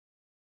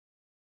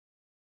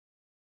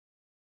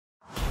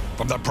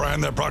From the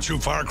brand that brought you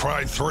Far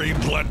Cry 3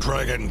 Blood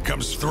Dragon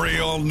comes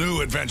 3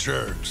 all-new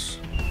adventures.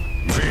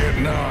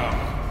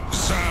 Vietnam,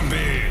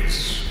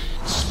 zombies,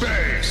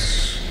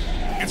 space.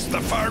 It's the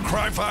Far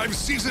Cry 5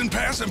 Season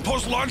Pass and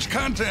post-launch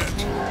content.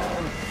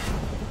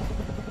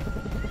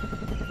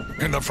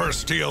 In the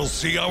first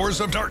DLC,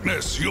 Hours of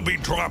Darkness, you'll be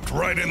dropped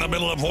right in the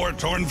middle of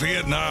war-torn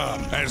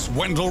Vietnam. As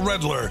Wendell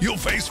Redler, you'll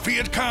face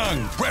Viet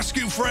Cong,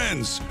 rescue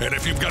friends, and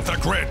if you've got the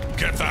grit,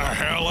 get the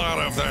hell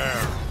out of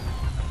there.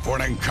 For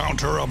an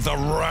encounter of the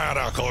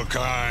radical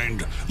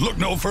kind, look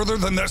no further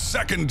than the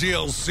second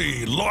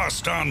DLC,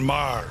 Lost on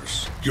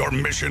Mars. Your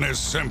mission is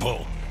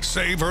simple.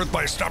 Save Earth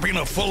by stopping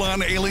a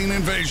full-on alien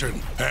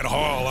invasion and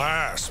haul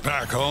ass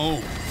back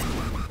home.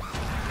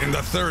 In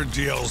the third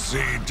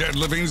DLC, Dead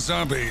Living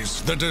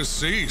Zombies, the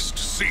deceased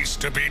cease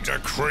to be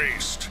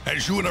decreased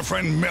as you and a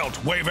friend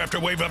melt wave after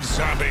wave of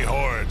zombie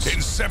hordes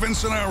in 7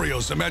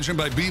 scenarios imagined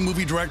by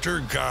B-movie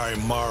director Guy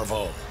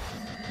Marvel.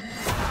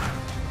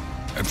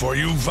 And for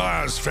you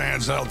Vaz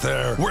fans out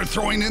there, we're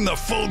throwing in the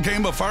full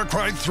game of Far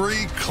Cry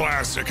 3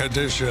 Classic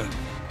Edition.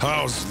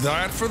 How's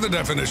that for the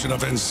definition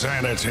of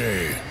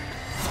insanity?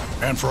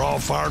 And for all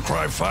Far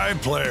Cry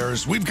 5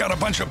 players, we've got a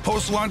bunch of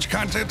post-launch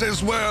content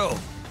as well.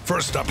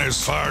 First up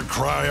is Far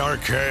Cry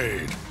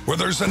Arcade, where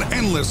there's an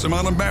endless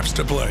amount of maps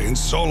to play in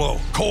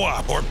solo,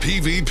 co-op, or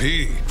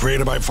PvP,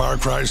 created by Far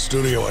Cry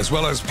Studio, as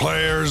well as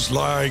players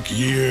like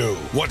you.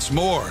 What's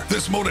more,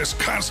 this mode is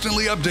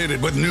constantly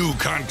updated with new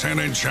content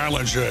and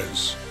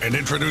challenges. And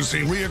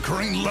introducing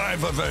reoccurring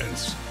live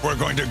events. We're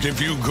going to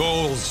give you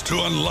goals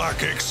to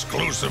unlock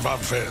exclusive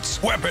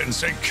outfits,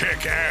 weapons, and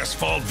kick-ass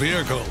vault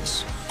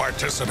vehicles.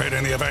 Participate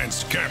in the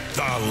events, get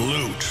the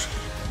loot.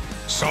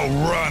 So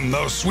run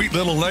those sweet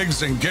little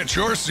legs and get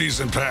your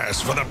season pass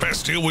for the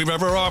best deal we've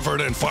ever offered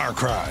in Far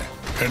Cry.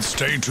 And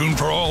stay tuned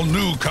for all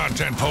new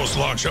content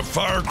post-launch of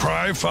Far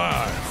Cry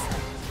 5.